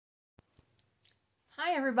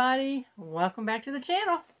Hi everybody, welcome back to the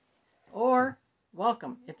channel, or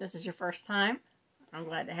welcome if this is your first time. I'm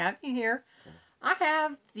glad to have you here. I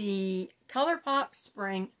have the Colourpop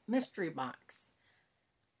Spring Mystery Box.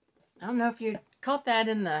 I don't know if you caught that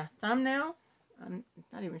in the thumbnail. I'm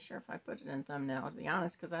not even sure if I put it in thumbnail, to be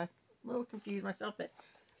honest, because I'm a little confused myself at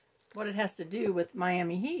what it has to do with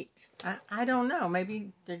Miami Heat. I don't know,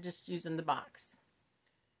 maybe they're just using the box.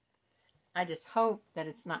 I just hope that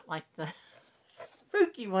it's not like the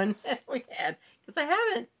spooky one that we had, because I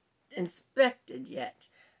haven't inspected yet.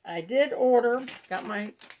 I did order, got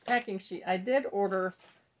my packing sheet, I did order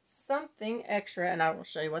something extra, and I will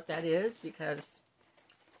show you what that is, because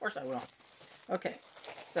of course I will. Okay,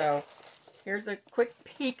 so here's a quick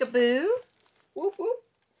peekaboo. Whoop whoop.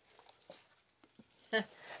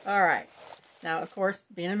 Alright, now of course,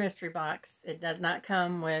 being a mystery box, it does not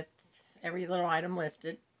come with every little item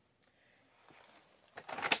listed.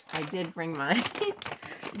 I did bring my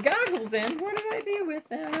goggles in. What did I do with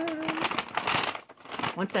them?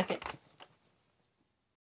 1 second.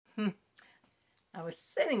 I was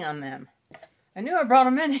sitting on them. I knew I brought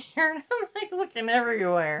them in here, and I'm like looking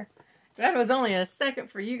everywhere. That was only a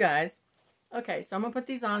second for you guys. Okay, so I'm going to put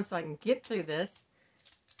these on so I can get through this.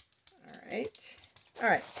 Alright.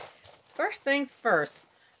 Alright. First things first.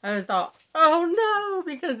 I thought, oh no,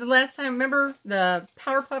 because the last time, remember the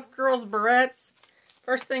Powerpuff Girls barrettes?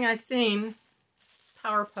 First thing I seen,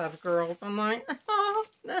 Powerpuff Girls. I'm like, oh,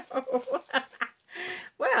 no.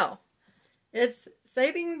 Well, it's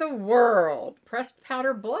Saving the World Pressed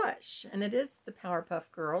Powder Blush. And it is the Powerpuff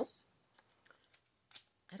Girls.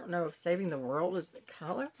 I don't know if Saving the World is the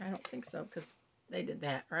color. I don't think so, because they did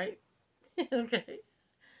that, right? Okay.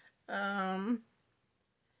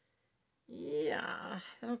 Yeah,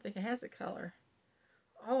 I don't think it has a color.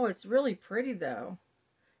 Oh, it's really pretty, though.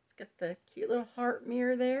 Got the cute little heart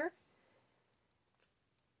mirror there.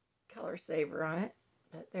 Color saver on it.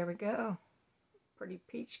 But there we go. Pretty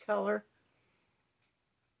peach color.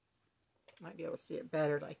 Might be able to see it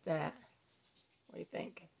better like that. What do you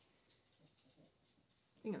think?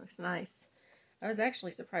 I think it looks nice. I was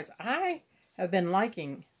actually surprised. I have been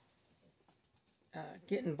liking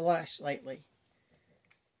getting blush lately.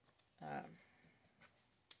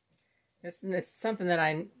 It's something that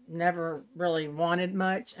I never really wanted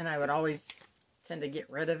much, and I would always tend to get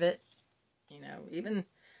rid of it. You know, even,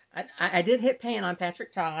 I did hit pan on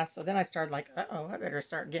Patrick Ta, so then I started like, uh-oh, I better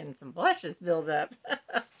start getting some blushes built up.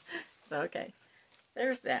 So, okay,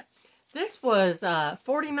 there's that. This was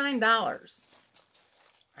 $49.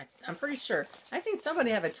 I'm pretty sure. I seen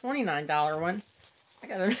somebody have a $29 one. I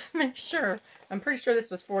gotta make sure. I'm pretty sure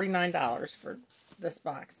this was $49 for this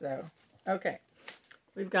box, though. Okay,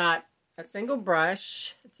 we've got a single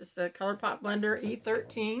brush. It's just a Colourpop Blender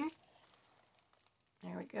E13.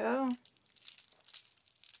 There we go.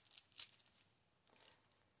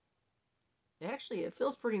 Actually, it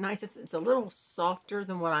feels pretty nice. It's a little softer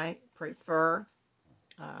than what I prefer.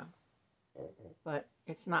 But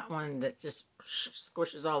it's not one that just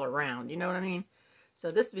squishes all around. You know what I mean?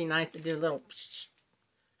 So this would be nice to do a little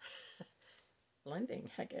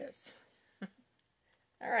blending, I guess.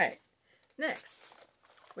 Alright. Next,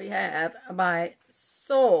 we have by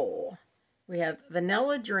Soul. We have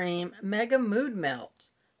Vanilla Dream Mega Mood Melt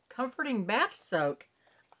Comforting Bath Soak.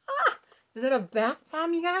 Ah! Is it a bath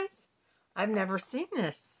bomb, you guys? I've never seen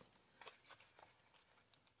this.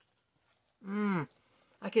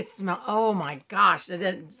 I can smell. Oh my gosh.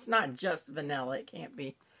 It's not just vanilla. It can't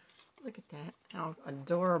be. Look at that. How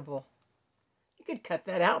adorable. You could cut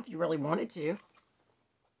that out if you really wanted to.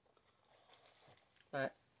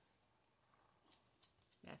 But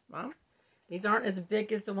well, these aren't as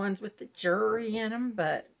big as the ones with the jewelry in them,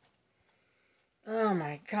 but oh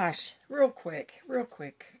my gosh, real quick,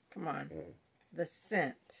 come on, the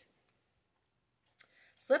scent.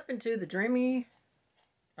 Slip into the dreamy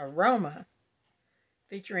aroma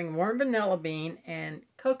featuring warm vanilla bean and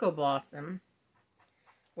cocoa blossom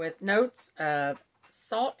with notes of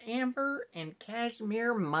salt amber and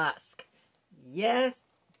cashmere musk. Yes,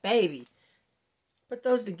 baby. Put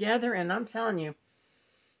those together and I'm telling you,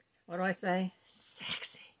 what do I say?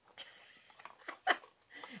 Sexy.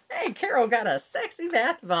 Hey, Carol got a sexy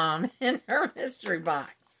bath bomb in her mystery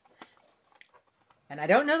box. And I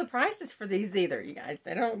don't know the prices for these either, you guys.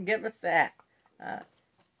 They don't give us that.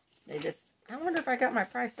 They just, I wonder if I got my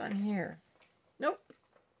price on here. Nope.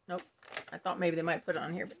 Nope. I thought maybe they might put it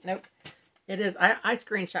on here, but nope. It is, I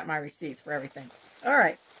screenshot my receipts for everything. All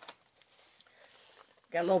right.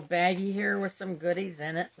 Got a little baggie here with some goodies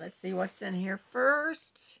in it. Let's see what's in here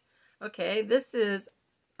first. Okay, this is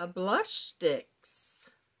a blush sticks.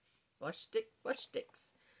 Blush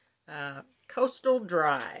sticks. Coastal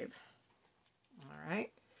Drive. All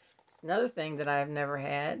right. It's another thing that I've never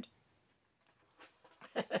had.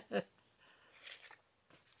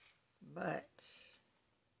 But,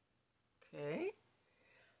 okay.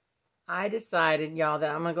 I decided, y'all,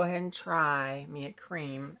 that I'm going to go ahead and try me a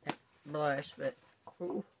cream blush, but,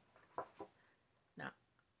 ooh. No.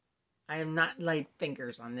 I have not laid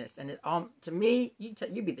fingers on this, and it all, to me, you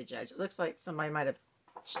be the judge. It looks like somebody might have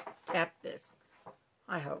tapped this.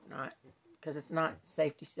 I hope not, because it's not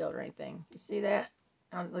safety sealed or anything. You see that?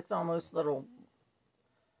 It looks almost little,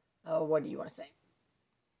 what do you want to say?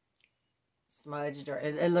 Smudged, or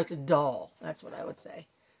it looks dull. That's what I would say.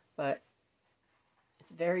 But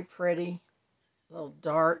it's very pretty, a little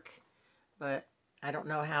dark, but I don't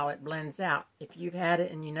know how it blends out. If you've had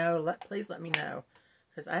it and you know, please let me know,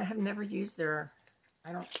 because I have never used their,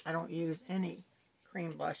 I don't use any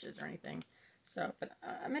cream blushes or anything. So, but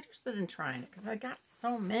I'm interested in trying it because I got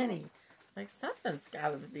so many. It's like something's got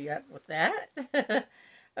to be up with that.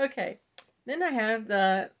 Okay, then I have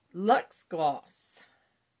the Luxe Gloss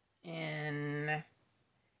in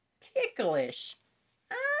Ticklish.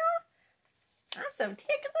 I'm so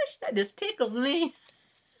ticklish. That just tickles me.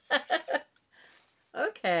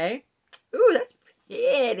 Okay. Ooh, that's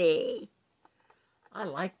pretty. I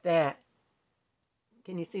like that.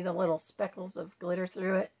 Can you see the little speckles of glitter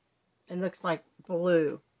through it? It looks like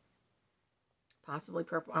blue. Possibly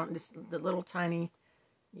purple. Just the little tiny,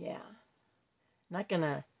 yeah. I'm not going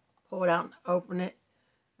to pull it out and open it.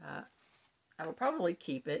 I will probably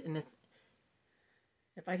keep it. And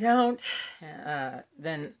if I don't,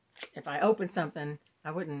 then if I open something,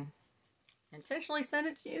 I wouldn't intentionally send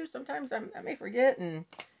it to you. Sometimes I may forget. And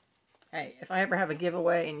hey, if I ever have a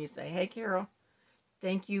giveaway and you say, hey, Carol,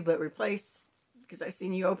 thank you, but replace, because I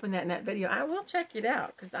seen you open that in that video, I will check it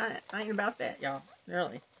out, because I ain't about that, y'all.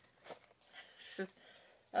 Really.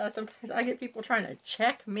 Sometimes I get people trying to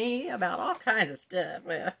check me about all kinds of stuff.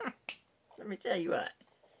 Well, let me tell you what.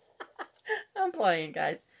 I'm playing,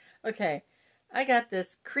 guys. Okay, I got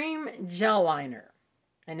this cream gel liner,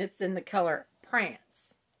 and it's in the color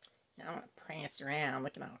Prance. Now I'm going to prance around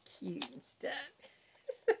looking all cute and stuff.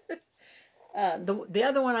 The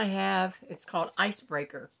other one I have, it's called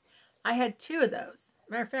Icebreaker. I had 2 of those.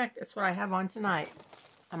 Matter of fact, that's what I have on tonight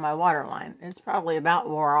on my waterline. It's probably about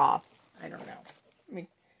wore off. I don't know. Let me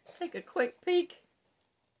take a quick peek.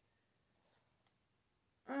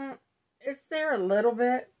 It's there a little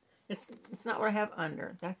bit. It's not what I have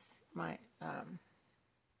under. That's my,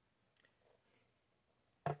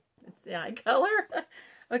 it's the eye color.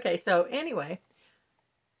 Okay, so anyway,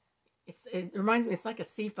 it reminds me, it's like a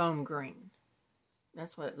seafoam green.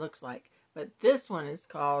 That's what it looks like. But this one is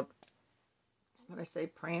called, what did I say,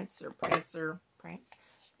 Prance.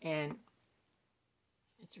 And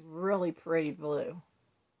it's really pretty blue.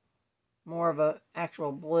 More of a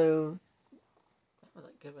actual blue. That would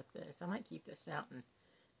look good with this. I might keep this out and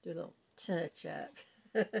do a little touch up.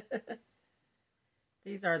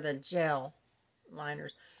 These are the gel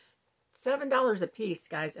liners. $7 a piece,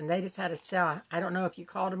 guys, and they just had a sale. I don't know if you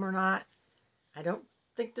called them or not. I don't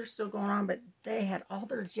think they're still going on, but they had all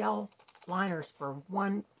their gel liners for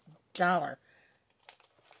 $1.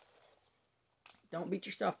 Don't beat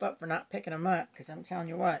yourself up for not picking them up, because I'm telling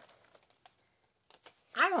you what,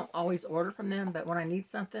 I don't always order from them, but when I need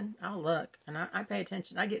something, I'll look, and I pay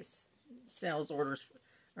attention. I get sales orders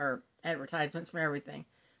or advertisements for everything.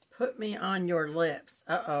 Put me on your lips.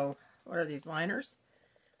 Uh-oh. What are these liners?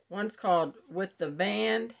 One's called With the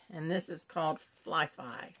Band, and this is called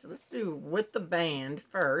Fly-Fi. So let's do With the Band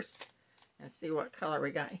first and see what color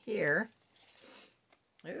we got here.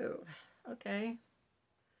 Ooh, okay.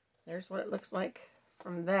 There's what it looks like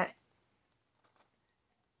from that.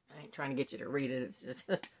 I ain't trying to get you to read it. It's just,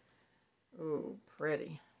 ooh,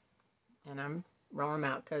 pretty. And I'm rolling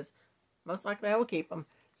them out because most likely I will keep them.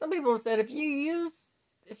 Some people have said if you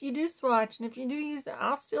do swatch and if you do use it,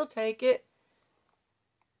 I'll still take it.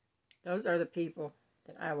 Those are the people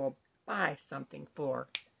that I will buy something for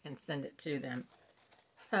and send it to them.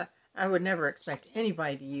 I would never expect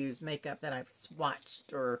anybody to use makeup that I've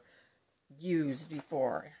swatched or used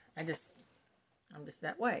before. I'm just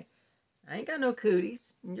that way. I ain't got no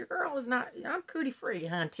cooties. Your girl is not. I'm cootie free,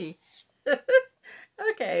 hunty.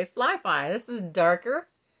 Okay, Fly-Fi. This is darker.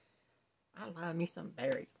 I love me some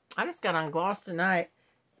berries. I just got on gloss tonight.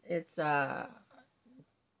 It's my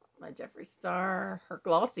Jeffree Star, her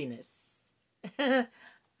glossiness. I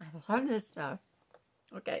love this stuff.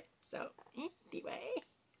 Okay, so anyway,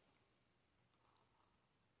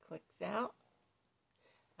 clicks out.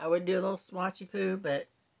 I would do a little swatchy poo, but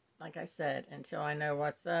like I said, until I know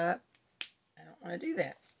what's up, I don't want to do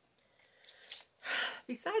that.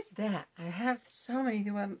 besides that, I have so many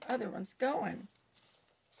other ones going.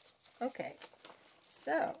 Okay,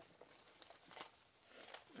 so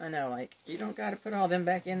I know, like, you don't got to put all them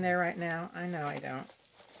back in there right now. I know I don't.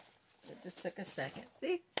 It just took a second.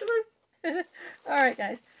 See? Alright,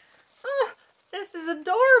 guys. Oh, this is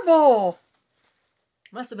adorable.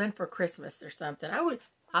 Must have been for Christmas or something. I would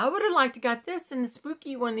have liked to got this in the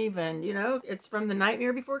spooky one even. You know, it's from The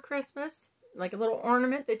Nightmare Before Christmas. Like a little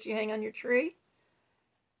ornament that you hang on your tree.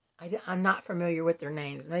 I'm not familiar with their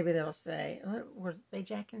names. Maybe they'll say, were they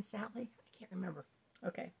Jack and Sally? I can't remember.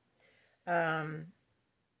 Okay.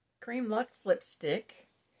 Cream Luxe lipstick.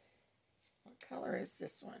 What color is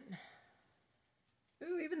this one?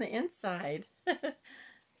 Ooh, even the inside.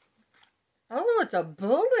 Oh, it's a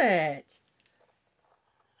bullet.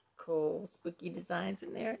 Cool spooky designs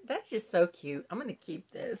in there. That's just so cute. I'm going to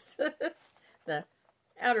keep this. The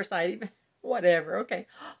outer side, even. Whatever. Okay.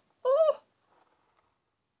 Oh,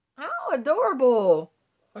 how adorable.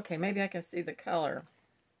 Okay, maybe I can see the color.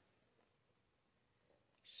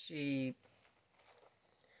 What'd she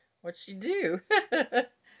do?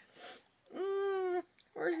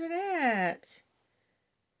 Where's it at?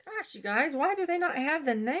 Gosh, you guys, why do they not have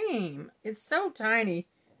the name? It's so tiny,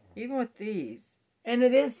 even with these. And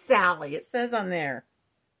it is Sally. It says on there.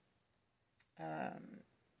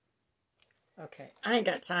 Okay, I ain't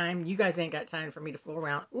got time. You guys ain't got time for me to fool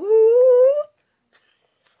around. Ooh!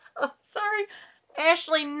 Oh, sorry.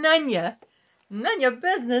 Ashley Nunya. Nunya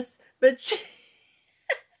business, but she's got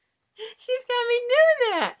me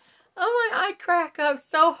doing that. Oh my, I crack up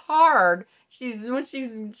so hard. When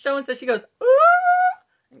she's showing stuff, she goes,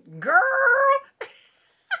 ooh, girl. I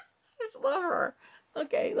just love her.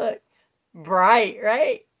 Okay, look. Bright,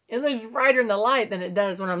 right? It looks brighter in the light than it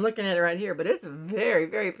does when I'm looking at it right here, but it's very,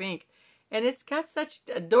 very pink. And it's got such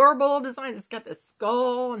adorable designs. It's got the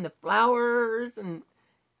skull and the flowers, and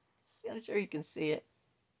I'm sure you can see it.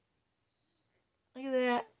 Look at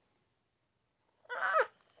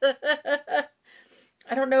that.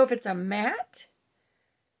 I don't know if it's a matte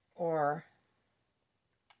or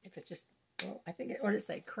if it's just, well, I think, what did it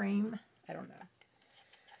say, cream? I don't know.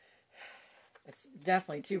 It's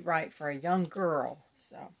definitely too bright for a young girl.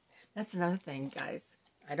 So that's another thing, guys.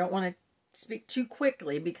 I don't want to speak too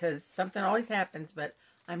quickly because something always happens, but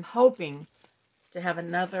I'm hoping to have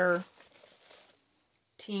another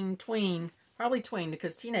tween, probably tween,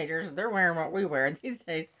 because teenagers, they're wearing what we wear these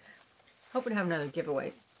days. Hoping to have another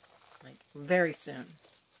giveaway, like, very soon.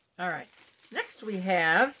 All right. Next we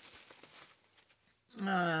have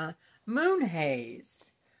Moon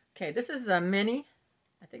Haze. Okay, this is a mini.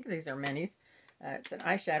 I think these are minis. It's an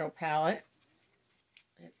eyeshadow palette.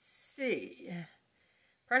 Let's see.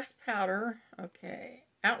 Pressed powder. Okay.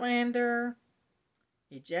 Outlander.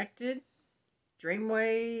 Ejected.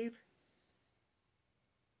 Dreamwave.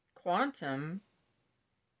 Quantum.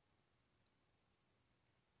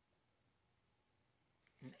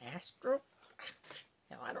 And Astro.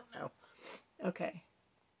 Hell, I don't know. Okay.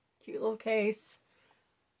 Cute little case.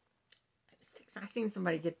 I seen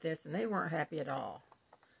somebody get this and they weren't happy at all.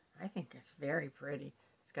 I think it's very pretty.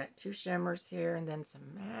 It's got two shimmers here and then some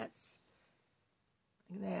mattes.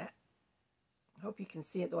 Look at that. I hope you can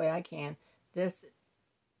see it the way I can. This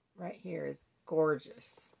right here is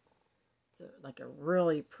gorgeous. It's like a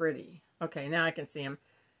really pretty. Okay, now I can see them.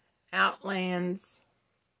 Outlands.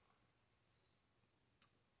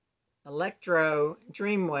 Electro,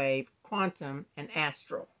 Dreamwave, Quantum, and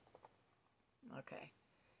Astral. Okay.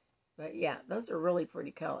 But yeah, those are really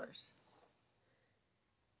pretty colors.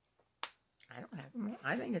 I don't have them.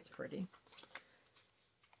 I think it's pretty.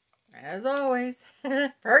 As always,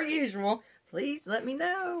 per usual, please let me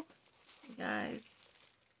know, guys.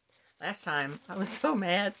 Last time, I was so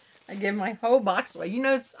mad. I gave my whole box away. You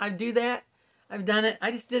know, I do that. I've done it.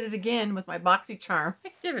 I just did it again with my BoxyCharm.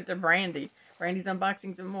 I give it to Brandy. Brandy's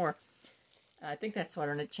unboxing some more. I think that's what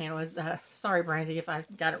her channel is. Sorry, Brandy, if I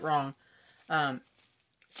got it wrong.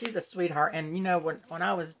 She's a sweetheart. And, you know, when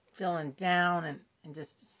I was feeling down and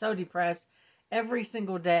just so depressed, every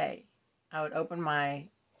single day I would open my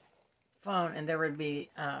phone and there would be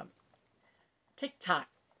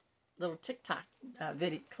little TikTok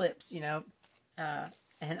video clips, you know.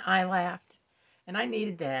 And I laughed. And I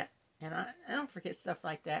needed that. And I don't forget stuff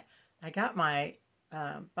like that. I got my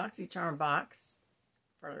BoxyCharm box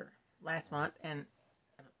for last month, and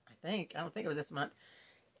I don't think it was this month,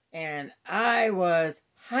 and I was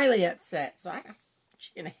highly upset, so I asked, she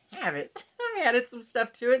can have it. I added some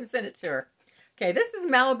stuff to it and sent it to her. Okay, this is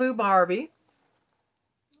Malibu Barbie.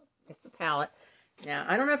 It's a palette. Now,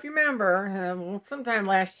 I don't know if you remember, sometime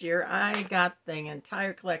last year, I got the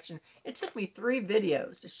entire collection. It took me 3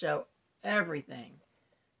 videos to show everything.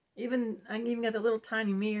 I can even get the little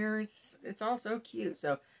tiny mirror. It's all so cute.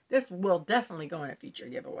 So this will definitely go in a future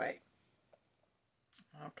giveaway.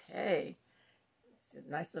 Okay. It's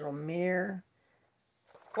a nice little mirror.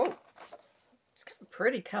 Whoa. It's got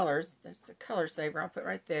pretty colors. That's the color saver. I'll put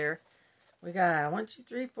right there. We got 1, 2,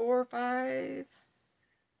 3, 4, 5,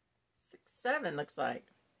 6, 7 looks like.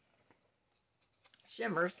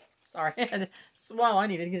 Shimmers. Sorry, I had to swallow. I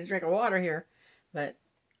need to get a drink of water here. But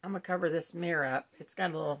I'm going to cover this mirror up. It's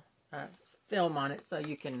got a little film on it so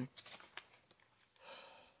you can...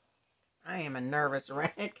 I am a nervous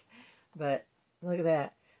wreck. But look at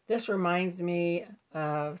that. This reminds me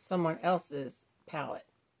of someone else's palette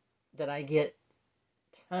that I get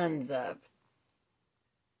tons of.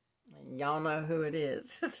 Y'all know who it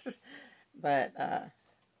is. But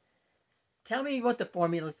tell me what the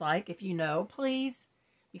formula's like if you know, please.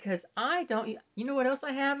 Because I don't... You know what else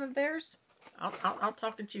I have of theirs? I'll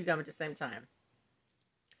talk and chew gum at the same time.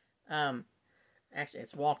 Actually,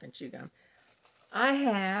 it's walk and chew gum. I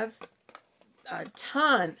have a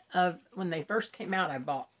ton of... When they first came out, I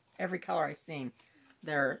bought every color I've seen.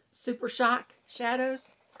 They're Super Shock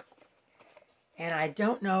shadows. And I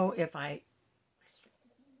don't know if I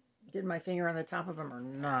did my finger on the top of them or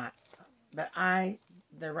not. But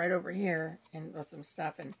they're right over here and with some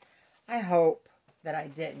stuff. And I hope that I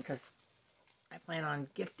didn't, because I plan on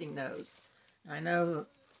gifting those. And I know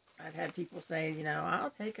I've had people say, you know,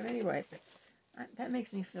 I'll take them anyway. But that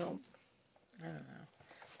makes me feel, I don't know.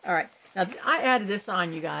 All right. Now, I added this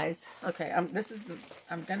on, you guys. Okay, I'm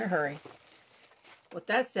going to hurry. With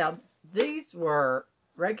that said, these were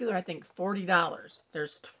regular, I think, $40.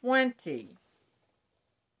 There's 20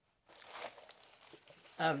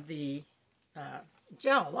 of the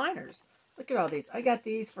gel liners. Look at all these. I got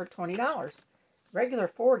these for $20. Regular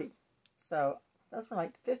 $40. So those were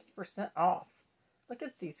like 50% off. Look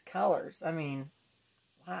at these colors. I mean,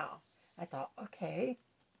 wow. I thought, okay,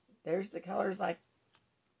 there's the colors, like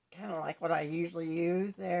kind of like what I usually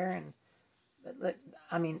use there. And but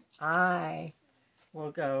I mean, I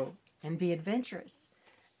will go and be adventurous.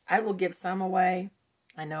 I will give some away.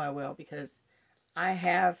 I know I will, because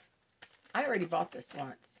I already bought this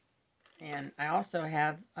once. And I also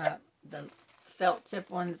have the felt tip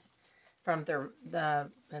ones from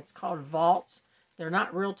it's called Vault. They're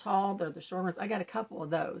not real tall. They're the short ones. I got a couple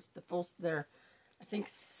of those. They're, I think,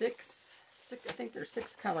 six. I think there's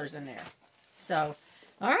 6 colors in there. So,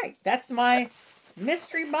 all right. That's my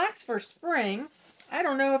mystery box for spring. I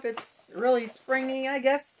don't know if it's really springy. I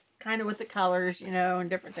guess kind of with the colors, you know, and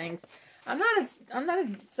different things. I'm not as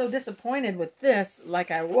so disappointed with this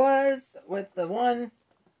like I was with the one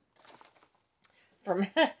from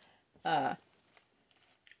the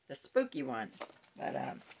spooky one. But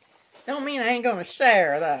don't mean I ain't gonna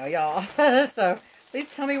share though, y'all. So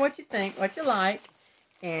please tell me what you think, what you like,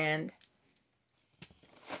 and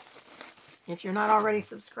if you're not already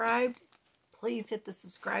subscribed, please hit the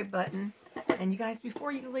subscribe button. And you guys,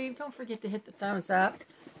 before you leave, don't forget to hit the thumbs up.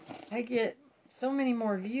 I get so many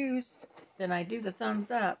more views than I do the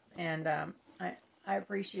thumbs up, and I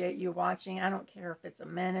appreciate you watching. I don't care if it's a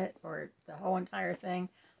minute or the whole entire thing.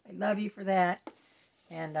 I love you for that.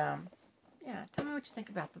 And yeah, tell me what you think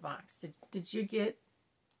about the box. Did you get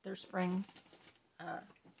their spring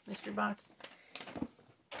mystery box?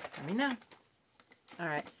 Let me know. All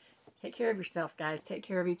right. Take care of yourself, guys. Take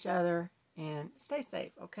care of each other. And stay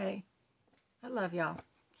safe, okay? I love y'all.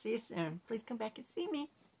 See you soon. Please come back and see me.